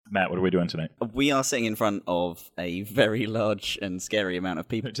Matt, what are we doing tonight? We are sitting in front of a very large and scary amount of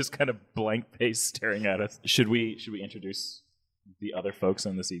people. They're just kind of blank face staring at us. Should we introduce the other folks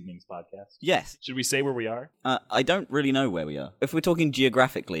on this evening's podcast? Yes. Should we say where we are? I don't really know where we are. If we're talking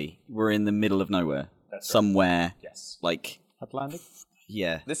geographically, we're in the middle of nowhere. That's right. Somewhere. Yes. Like, Atlantic?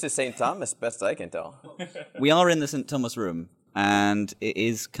 yeah. This is St. Thomas, best I can tell. We are in the St. Thomas room, and it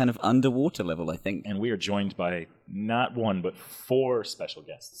is kind of underwater level, I think. And we are joined by not one, but 4 special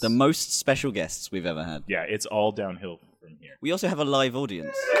guests. The most special guests we've ever had. Yeah, it's all downhill from here. We also have a live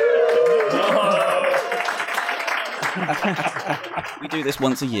audience. We do this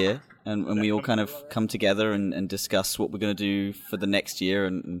once a year, and we all kind of come together and discuss what we're going to do for the next year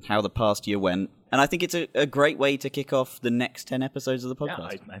and how the past year went. And I think it's a great way to kick off the next 10 episodes of the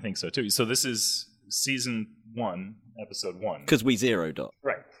podcast. Yeah, I think so too. So this is season 1, episode 1. Because we zeroed up.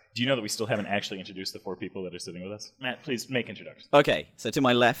 Right. Do you know that we still haven't actually introduced the 4 people that are sitting with us? Matt, please make introductions. Okay, so to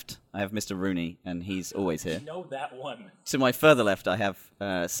my left, I have Mr. Rooney, and he's always here. I know that one. To my further left, I have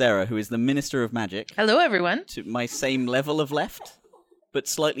Sarah, who is the Minister of Magic. Hello, everyone. To my same level of left, but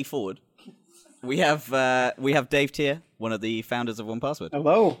slightly forward, we have Dave Tier, one of the founders of 1Password.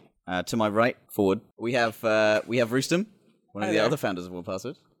 Hello. To my right, forward, we have Rustam, one of the other founders of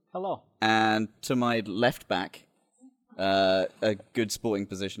 1Password. Hello. And to my left back, a good sporting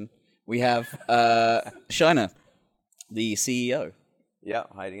position, we have Shiner, the CEO. Yeah,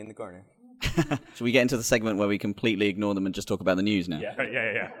 hiding in the corner. Should we get into the segment where we completely ignore them and just talk about the news now? Yeah. All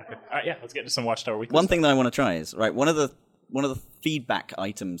right, yeah, let's get into some Watchtower Weekly. One thing that I want to try is, right, one of the feedback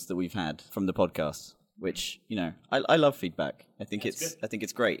items that we've had from the podcast, which, you know, I love feedback. I think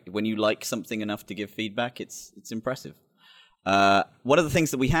it's great. When you like something enough to give feedback, it's impressive. One of the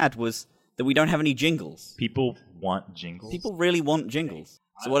things that we had was that we don't have any jingles. People want jingles? People really want jingles.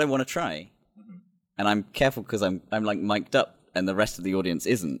 So what I want to try, and I'm careful because I'm like mic'd up and the rest of the audience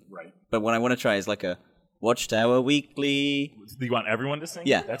isn't. Right. But what I want to try is like a Watchtower Weekly. Do you want everyone to sing?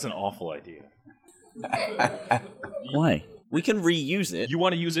 Yeah. That's an awful idea. Why? We can reuse it. You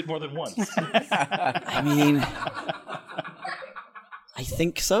want to use it more than once. I mean, I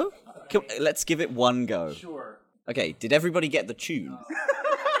think so. Let's give it one go. Sure. Okay, did everybody get the tune?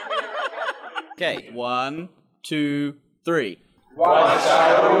 Okay, 1, 2, 3.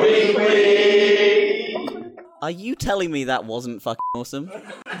 Watchtower Weekly! Are you telling me that wasn't fucking awesome?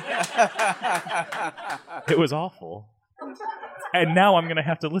 It was awful. And now I'm going to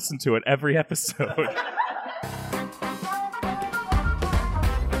have to listen to it every episode.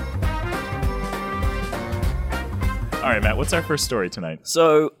 All right, Matt, what's our first story tonight?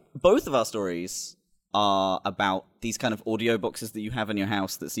 So, both of our stories are about these kind of audio boxes that you have in your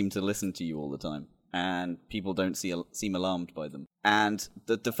house that seem to listen to you all the time, and people don't seem alarmed by them. And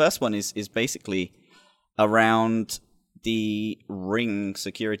the first one is basically around the Ring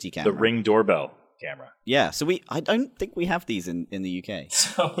security camera. The Ring doorbell camera. Yeah, so I don't think we have these in the UK.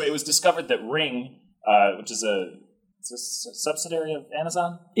 So it was discovered that Ring, which is a subsidiary of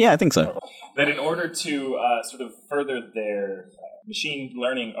Amazon, Yeah, I think so. that in order to sort of further their machine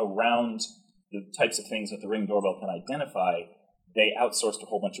learning around the types of things that the Ring doorbell can identify, they outsourced a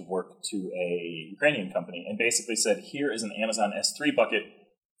whole bunch of work to a Ukrainian company and basically said, here is an Amazon S3 bucket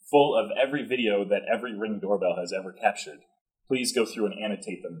full of every video that every Ring doorbell has ever captured. Please go through and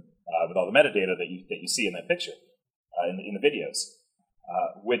annotate them with all the metadata that you see in that picture, in the videos,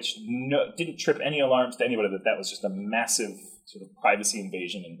 which didn't trip any alarms to anybody that was just a massive sort of privacy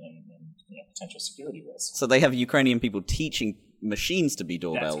invasion and potential security risk. So they have Ukrainian people teaching machines to be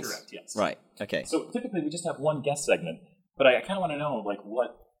doorbells. That's correct, yes. Right, okay. So typically we just have one guest segment, but I kind of want to know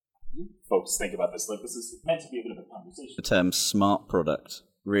what you folks think about this. Like, this is meant to be a bit of a conversation. The term smart product,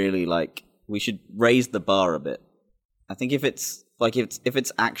 really, like, we should raise the bar a bit. I think if it's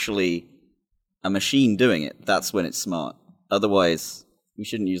actually a machine doing it, that's when it's smart. Otherwise, we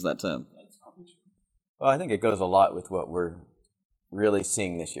shouldn't use that term. Well, I think it goes a lot with what we're really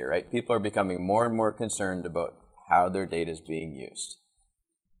seeing this year, right? People are becoming more and more concerned about how their data is being used.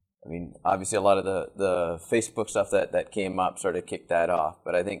 I mean, obviously a lot of the Facebook stuff that came up sort of kicked that off,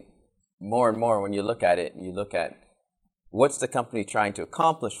 but I think more and more when you look at it, you look at what's the company trying to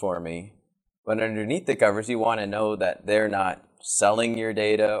accomplish for me, but underneath the covers you want to know that they're not selling your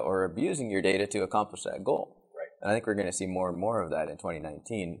data or abusing your data to accomplish that goal. Right. And I think we're going to see more and more of that in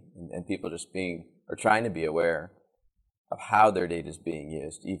 2019, and people just trying to be aware of how their data is being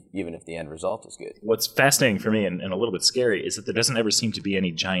used, even if the end result is good. What's fascinating for me and a little bit scary is that there doesn't ever seem to be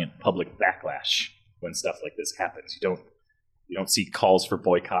any giant public backlash when stuff like this happens. You don't see calls for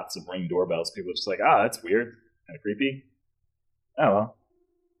boycotts of Ring doorbells. People are just like, that's weird, kind of creepy. Oh well,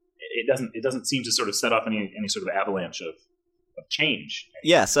 it doesn't seem to sort of set off any sort of avalanche of change.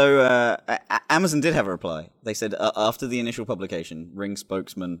 Yeah, so Amazon did have a reply. They said after the initial publication, Ring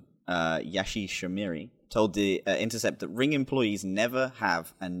spokesman Yashi Shamiri told the Intercept that Ring employees never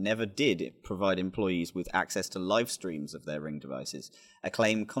have and never did provide employees with access to live streams of their Ring devices, a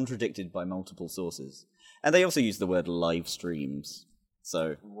claim contradicted by multiple sources. And they also used the word live streams.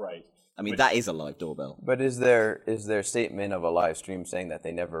 So, Right. I mean, that is a live doorbell. But is there statement of a live stream saying that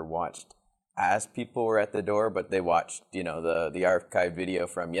they never watched as people were at the door, but they watched, the archived video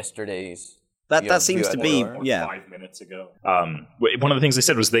from yesterday's? That seems to be, Or yeah. 5 minutes ago. One of the things they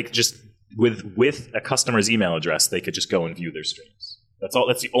said was they could just, with a customer's email address, they could just go and view their streams. That's all.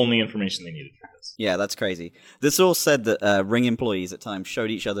 That's the only information they needed for this. Yeah, that's crazy. The source said that Ring employees at times showed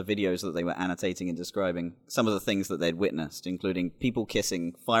each other videos that they were annotating and describing some of the things that they'd witnessed, including people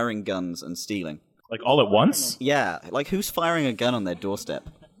kissing, firing guns, and stealing. Like all at once? Yeah, like who's firing a gun on their doorstep?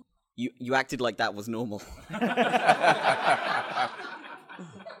 You acted like that was normal.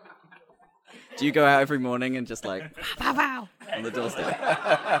 Do you go out every morning and just like, pow, pow, on the doorstep?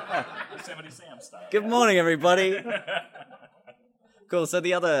 Yosemite Sam style. Good morning, everybody. Cool. So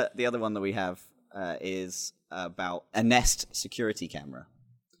the other one that we have is about a Nest security camera,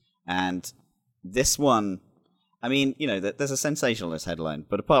 and this one, I mean, there's a sensationalist headline,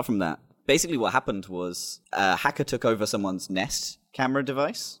 but apart from that, basically what happened was a hacker took over someone's Nest camera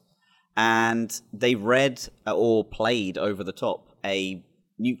device, and they read or played over the top a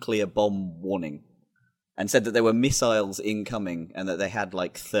nuclear bomb warning, and said that there were missiles incoming and that they had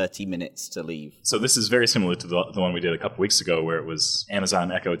like 30 minutes to leave. So this is very similar to the one we did a couple weeks ago, where it was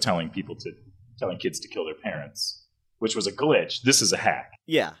Amazon Echo telling kids to kill their parents, which was a glitch. This is a hack.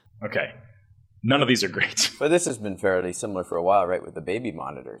 Yeah. Okay. None of these are great. But this has been fairly similar for a while, right, with the baby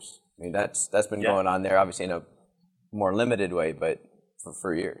monitors. I mean, that's been going on there, obviously in a more limited way, but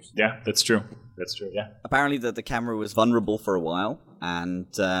for years. Yeah, that's true. That's true, yeah. Apparently the camera was vulnerable for a while, and,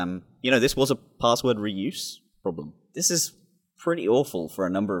 this was a password reuse problem. This is pretty awful for a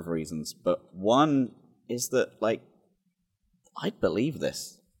number of reasons, but one is that, I'd believe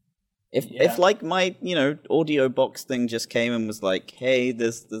this. If my, audio box thing just came and was like, hey,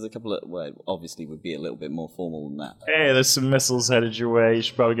 there's a couple of, well, obviously would be a little bit more formal than that. Hey, there's some missiles headed your way. You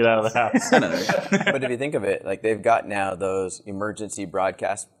should probably get out of the house. I don't know. But if you think of it, they've got now those emergency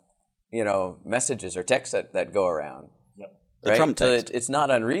broadcast, messages or texts that go around. Yep. The Trump text. So it's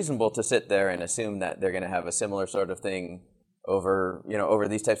not unreasonable to sit there and assume that they're going to have a similar sort of thing over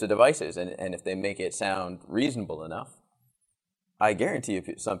these types of devices. And if they make it sound reasonable enough, I guarantee you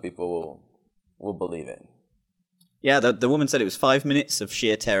some people will believe it. Yeah, the woman said it was 5 minutes of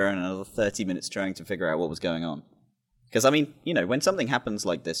sheer terror and another 30 minutes trying to figure out what was going on. Because, I mean, when something happens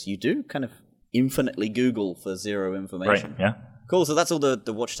like this, you do kind of infinitely Google for zero information. Right, yeah. Cool, so that's all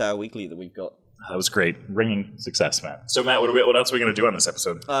the Watchtower Weekly that we've got. That was great. Ringing success, Matt. So, Matt, what else are we going to do on this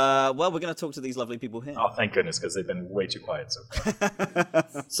episode? Well, we're going to talk to these lovely people here. Oh, thank goodness, because they've been way too quiet so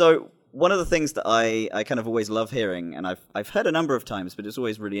far. So, one of the things that I kind of always love hearing, and I've heard a number of times, but it's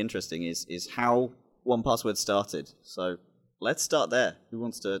always really interesting, is how 1Password started. So, let's start there. Who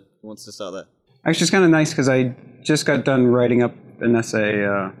wants to start there? Actually, it's kind of nice because I just got done writing up an essay,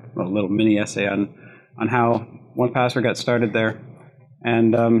 a little mini essay on how 1Password got started there.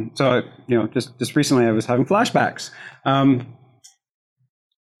 And so, just recently I was having flashbacks.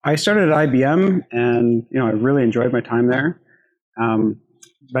 I started at IBM, and I really enjoyed my time there.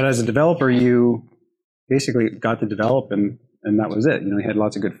 But as a developer, you basically got to develop, and that was it. You had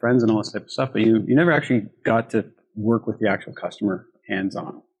lots of good friends and all this type of stuff, but you never actually got to work with the actual customer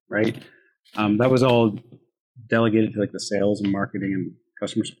hands-on, right? That was all delegated to the sales and marketing and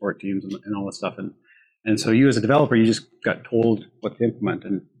customer support teams and all this stuff. And so you as a developer, you just got told what to implement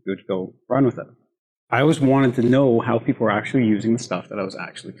and you would go run with it. I always wanted to know how people were actually using the stuff that I was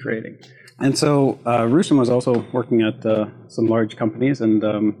actually creating. And so Rustam was also working at some large companies and,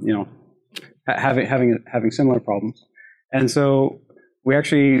 having similar problems. And so we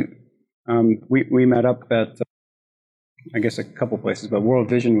actually, we met up at, I guess, a couple places, but World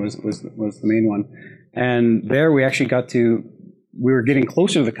Vision was the main one. And there we actually we were getting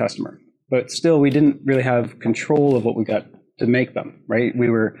closer to the customer. But still, we didn't really have control of what we got to make them, right? We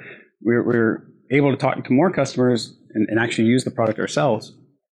were able to talk to more customers and actually use the product ourselves.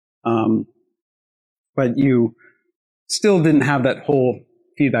 But you still didn't have that whole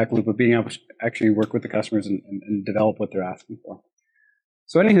feedback loop of being able to actually work with the customers and develop what they're asking for.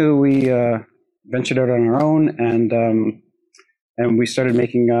 So anywho, we ventured out on our own and we started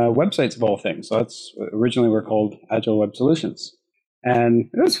making websites of all things. So that's originally we're called Agile Web Solutions. And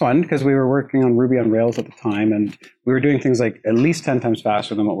it was fun because we were working on Ruby on Rails at the time, and we were doing things like at least 10 times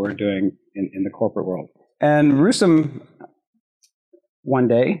faster than what we were doing in the corporate world. And Rustam one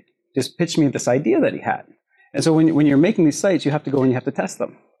day just pitched me this idea that he had. And so when you're making these sites, you have to go and you have to test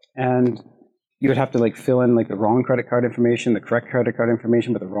them. And you would have to like fill in like the wrong credit card information, the correct credit card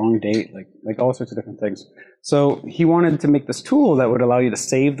information, but the wrong date, like all sorts of different things. So he wanted to make this tool that would allow you to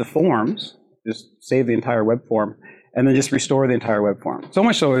save the forms, just save the entire web form, and then just restore the entire web form. So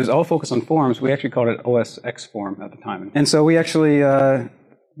much so it was all focused on forms. We actually called it OS X form at the time. And so we actually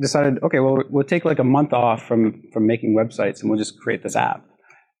decided, okay, well, we'll take like a month off from making websites and we'll just create this app.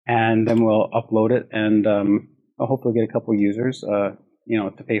 And then we'll upload it and I'll hopefully get a couple users,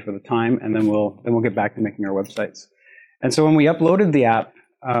 to pay for the time, and then we'll get back to making our websites. And so when we uploaded the app,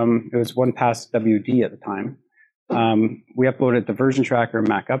 it was 1Pass WD at the time. We uploaded the version tracker and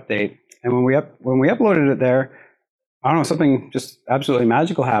Mac Update, and when we uploaded it there, I don't know, something just absolutely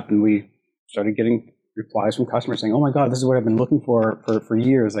magical happened. We started getting replies from customers saying, "Oh my God, this is what I've been looking for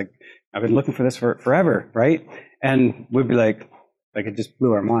years. Like I've been looking for this for forever, right?" And we'd be like it just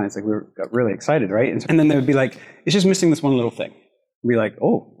blew our minds. Like got really excited, right? And then they would be like, "It's just missing this one little thing." We'd be like,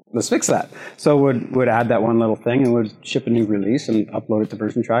 "Oh, let's fix that." So would add that one little thing and would ship a new release and upload it to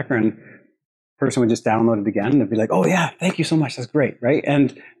Version Tracker, and person would just download it again and they'd be like, "Oh yeah, thank you so much. That's great," right?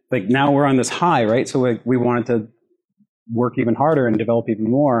 And like now we're on this high, right? So we wanted to work even harder and develop even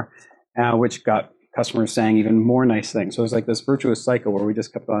more, which got customers saying even more nice things. So it was like this virtuous cycle where we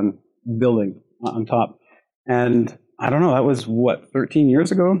just kept on building on top. And I don't know, that was 13 years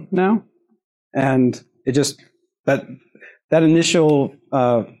ago now? And it just, that initial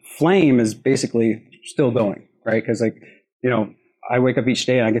flame is basically still going, right? Because I wake up each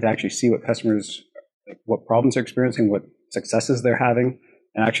day and I get to actually see what customers, what problems they're experiencing, what successes they're having,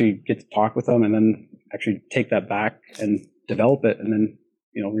 and actually get to talk with them and then actually take that back and develop it and then,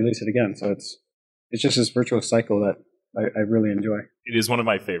 release it again. So it's just this virtuous cycle that I really enjoy. It is one of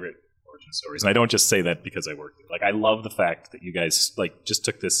my favorite origin stories. And I don't just say that because I worked it. Like, I love the fact that you guys just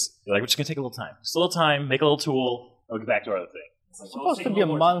took this, we're just going to take a little time. Just a little time, make a little tool, and we'll get back to our other thing. It's supposed to be a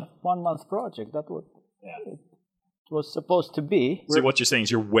 1 month project. That was, it was supposed to be. So what you're saying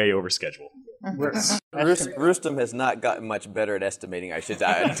is you're way over schedule. Rustam has not gotten much better at estimating, I should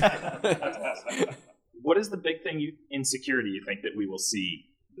add. What is the big thing in security you think that we will see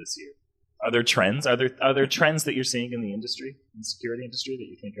this year? Are there trends? Are there trends that you're seeing in the industry, in the security industry, that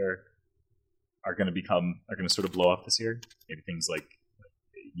you think are going to sort of blow up this year? Maybe things like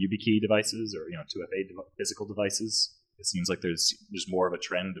YubiKey devices or 2FA physical devices. It seems like there's more of a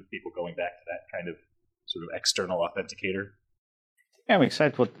trend of people going back to that kind of sort of external authenticator. Yeah, I'm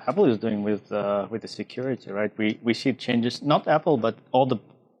excited what Apple is doing with the security, right? We see changes, not Apple, but all the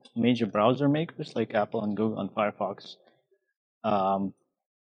major browser makers like Apple and Google and Firefox.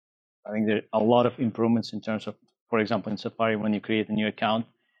 I think there are a lot of improvements in terms of, for example, in Safari, when you create a new account,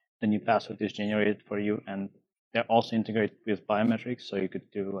 the new password is generated for you, and they're also integrated with biometrics, so you could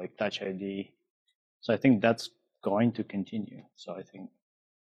do like Touch ID. So I think that's going to continue. So I think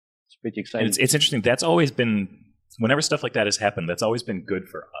it's pretty exciting. It's interesting. That's always been, whenever stuff like that has happened, that's always been good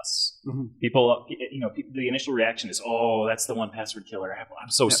for us. Mm-hmm. People, the initial reaction is, "Oh, that's the 1Password killer. Apple,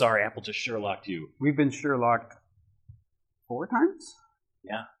 I'm so sorry, Apple just Sherlocked you." We've been Sherlocked 4 times?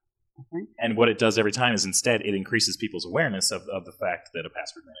 Yeah. And what it does every time is instead it increases people's awareness of the fact that a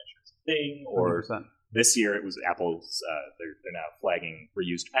password manager is a thing. Or 100%. This year it was Apple's, they're now flagging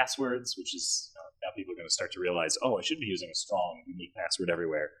reused passwords, which is now people are going to start to realize, oh, I should be using a strong, unique password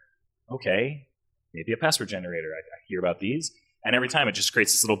everywhere. Okay, maybe a password generator. I hear about these. And every time it just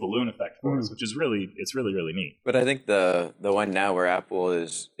creates this little balloon effect for us, which is really neat. But I think the one now where Apple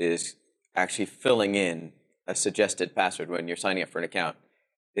is actually filling in a suggested password when you're signing up for an account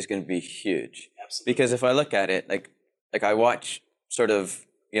is going to be huge. Absolutely. Because if I look at it, like I watch sort of,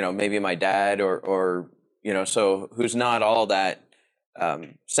 maybe my dad or so who's not all that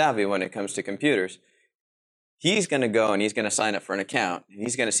savvy when it comes to computers, he's going to go and he's going to sign up for an account and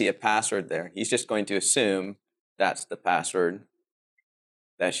he's going to see a password there. He's just going to assume that's the password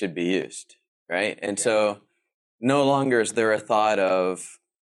that should be used, right? And so no longer is there a thought of,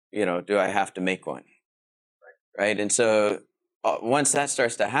 do I have to make one, right? And so once that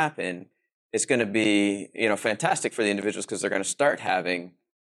starts to happen, it's going to be, fantastic for the individuals because they're going to start having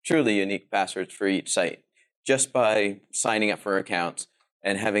truly unique passwords for each site just by signing up for accounts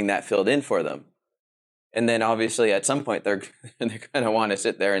and having that filled in for them. And then obviously at some point they're going to want to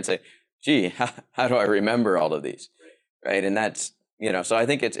sit there and say, "Gee, how do I remember all of these?" Right? And that's, so I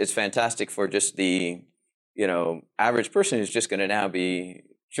think it's fantastic for just the, average person who's just going to now be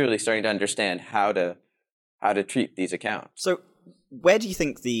truly starting to understand how to treat these accounts. So where do you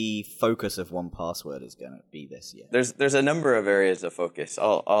think the focus of 1Password is going to be this year? There's a number of areas of focus.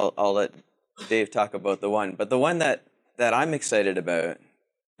 I'll let Dave talk about the one, but the one that that I'm excited about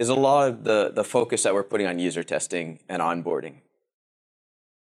is a lot of the focus that we're putting on user testing and onboarding.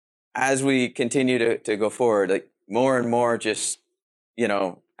 As we continue to go forward, like more and more just,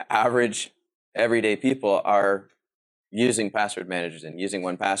 average everyday people are using password managers and using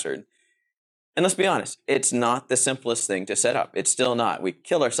 1Password. And let's be honest, it's not the simplest thing to set up. It's still not. We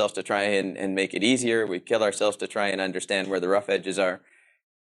kill ourselves to try and make it easier. We kill ourselves to try and understand where the rough edges are.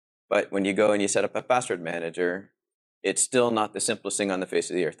 But when you go and you set up a password manager, it's still not the simplest thing on the face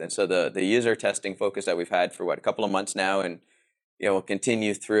of the earth. And so the user testing focus that we've had for a couple of months now, and will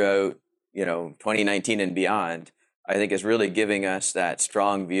continue throughout 2019 and beyond, I think is really giving us that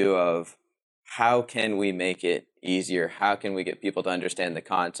strong view of how can we make it easier? How can we get people to understand the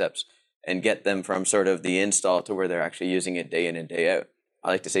concepts and get them from sort of the install to where they're actually using it day in and day out? I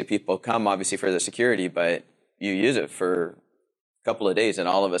like to say people come obviously for the security, but you use it for a couple of days and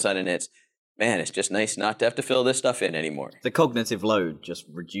all of a sudden it's just nice not to have to fill this stuff in anymore. The cognitive load just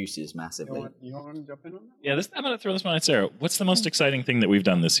reduces massively. You want to jump in on that? Yeah, I'm going to throw this one at Sarah. What's the most exciting thing that we've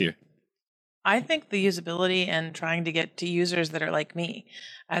done this year? I think the usability and trying to get to users that are like me.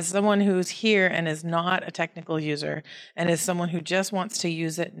 As someone who's here and is not a technical user and is someone who just wants to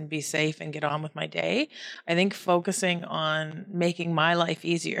use it and be safe and get on with my day, I think focusing on making my life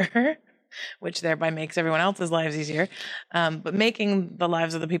easier, which thereby makes everyone else's lives easier, but making the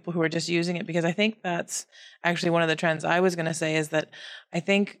lives of the people who are just using it, because I think that's actually one of the trends I was going to say, is that I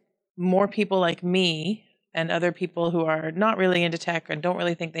think more people like me and other people who are not really into tech and don't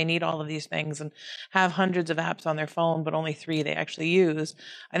really think they need all of these things and have hundreds of apps on their phone, but only 3 they actually use.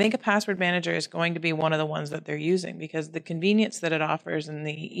 I think a password manager is going to be one of the ones that they're using because the convenience that it offers and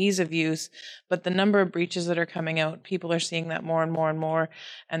the ease of use, but the number of breaches that are coming out, people are seeing that more and more and more.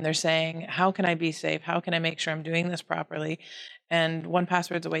 And they're saying, how can I be safe? How can I make sure I'm doing this properly? And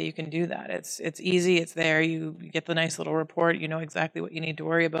 1Password's a way you can do that. It's easy. It's there. You get the nice little report. You know exactly what you need to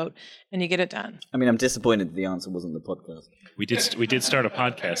worry about, and you get it done. I mean, I'm disappointed the answer wasn't the podcast. We did start a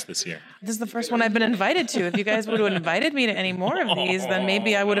podcast this year. This is the first one I've been invited to. If you guys would have invited me to any more of these, then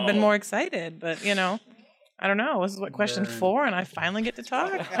maybe I would have been more excited. But I don't know. This is question 4, and I finally get to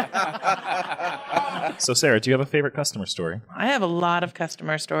talk. So, Sarah, do you have a favorite customer story? I have a lot of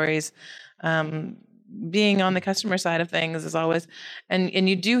customer stories. Being on the customer side of things is always, and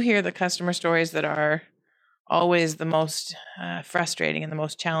you do hear the customer stories that are always the most frustrating and the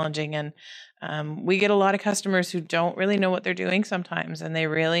most challenging. And we get a lot of customers who don't really know what they're doing sometimes, and they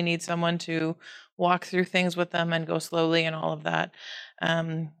really need someone to walk through things with them and go slowly and all of that.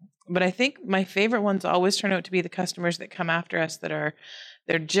 But I think my favorite ones always turn out to be the customers that come after us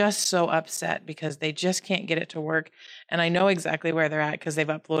they're just so upset because they just can't get it to work. And I know exactly where they're at because they've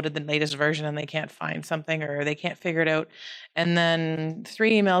uploaded the latest version and they can't find something or they can't figure it out. And then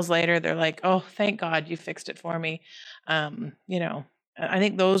 3 emails later, they're like, oh, thank God you fixed it for me. I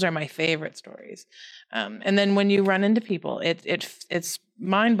think those are my favorite stories. And then when you run into people, it's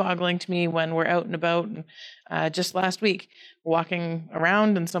mind-boggling to me when we're out and about. And just last week, walking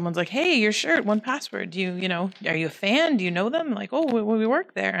around, and someone's like, "Hey, your shirt, 1Password. Are you a fan? Do you know them?" Like, "Oh, we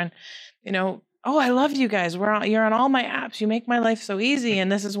work there." And "Oh, I love you guys. You're on all my apps. You make my life so easy,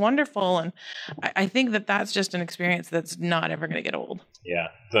 and this is wonderful." And I think that's just an experience that's not ever going to get old. Yeah,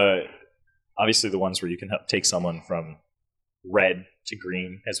 obviously the ones where you can help take someone from red to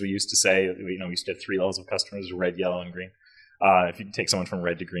green, as we used to say. We used to have 3 levels of customers: red, yellow, and green. If you can take someone from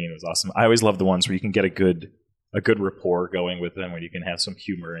red to green, it was awesome. I always love the ones where you can get a good rapport going with them, where you can have some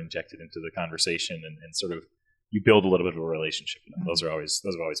humor injected into the conversation and sort of you build a little bit of a relationship with them. Those have always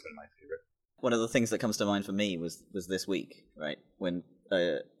been my favorite. One of the things that comes to mind for me was this week, right? When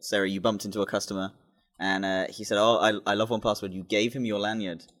Sarah, you bumped into a customer and he said, "Oh, I love 1Password." You gave him your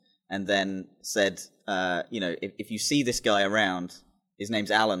lanyard and then said, if you see this guy around, his name's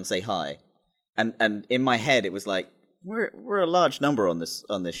Alan, say hi. And in my head, it was like, we're a large number on this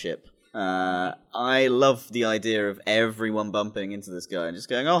ship. I love the idea of everyone bumping into this guy and just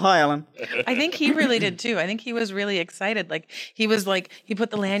going, "Oh, hi, Alan." I think he really did too. I think he was really excited. He put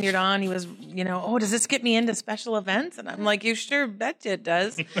the lanyard on. He was, "Oh, does this get me into special events?" And I'm like, "You sure bet you it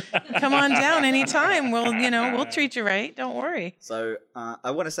does. Come on down anytime. We'll treat you right. Don't worry." So I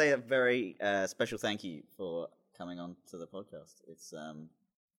want to say a very special thank you for coming on to the podcast.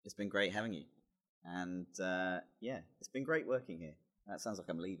 It's been great having you. And it's been great working here. That sounds like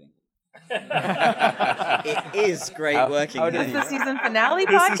I'm leaving. It is great working here. Is this the season finale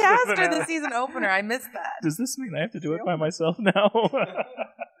podcast or the season opener? I missed that. Does this mean I have to do it by myself now?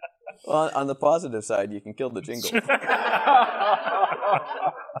 Well, on the positive side, you can kill the jingle.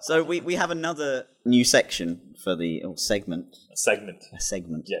 So we have another new section for the segment. A segment. A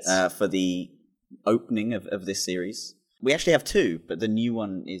segment. Yes. For the opening of this series. We actually have 2, but the new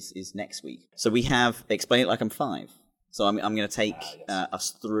one is next week. So we have Explain It Like I'm 5. So I'm going to take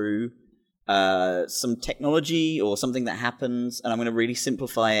us through some technology or something that happens, and I'm going to really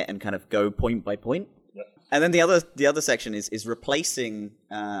simplify it and kind of go point by point. Yep. And then the other section is replacing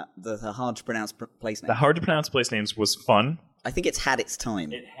the hard to pronounce place names. The hard to pronounce place names was fun. I think it's had its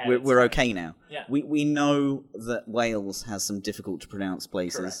time. We're okay now. Yeah. We know that Wales has some difficult to pronounce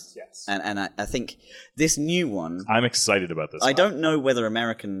places. Correct, yes. And I think this new one... I'm excited about this I don't know whether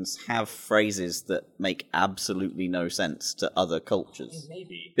Americans have phrases that make absolutely no sense to other cultures.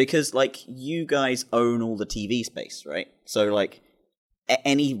 Maybe. Because, like, you guys own all the TV space, right? So, like,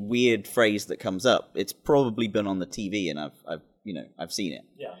 any weird phrase that comes up, it's probably been on the TV and I've seen it.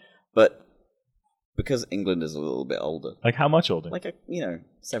 Yeah. But... because England is a little bit older. Like how much older? Like,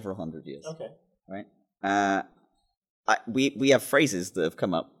 several hundred years. Okay. Right? We have phrases that have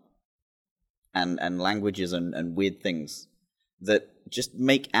come up and languages and weird things that just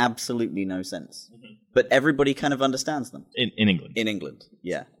make absolutely no sense. Mm-hmm. But everybody kind of understands them. In England. In England,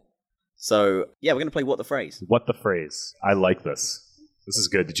 yeah. So, yeah, we're going to play What the Phrase. What the Phrase. I like this. This is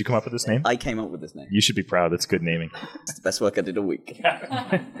good. Did you come up with this name? I came up with this name. You should be proud. That's good naming. It's the best work I did all week.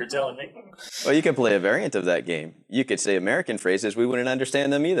 You're telling me. Well, you could play a variant of that game. You could say American phrases. We wouldn't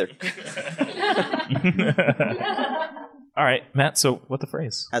understand them either. All right, Matt, so what the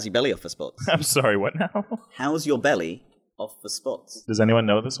phrase? How's your belly off for spots? I'm sorry, what now? How's your belly off for spots? Does anyone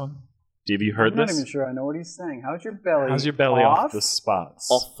know this one? Have you heard I'm this? not even sure I know what he's saying. How's your belly? How's your belly off the spots?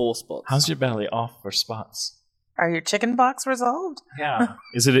 Off for spots. How's your belly off for spots? Are your chicken pox resolved? Yeah.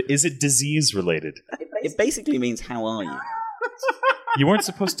 Is it disease related? It basically means how are you? You weren't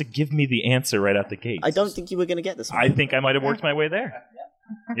supposed to give me the answer right out the gate. I don't think you were going to get this one. I think I might have worked my way there.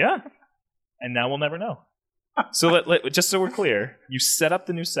 Yeah. And now we'll never know. So just so we're clear, you set up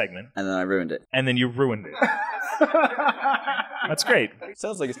the new segment. And then I ruined it. And then you ruined it. That's great.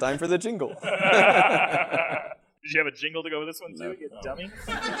 Sounds like it's time for the jingle. Did you have a jingle to go with this one, too, you dummy?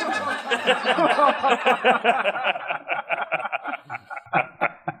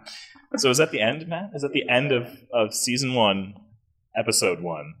 So is that the end, Matt? Is that the end of Season 1, Episode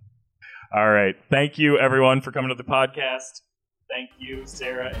 1? All right. Thank you, everyone, for coming to the podcast. Thank you,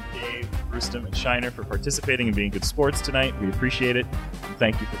 Sarah and Dave, Rustam and Shiner, for participating and being good sports tonight. We appreciate it. And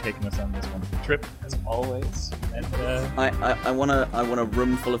thank you for taking us on this wonderful trip, as always. And I want a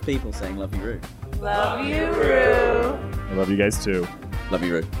room full of people saying "Love you, Roo." Love you, Roo. I love you guys too. Love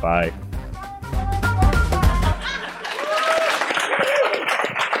you, Roo. Bye.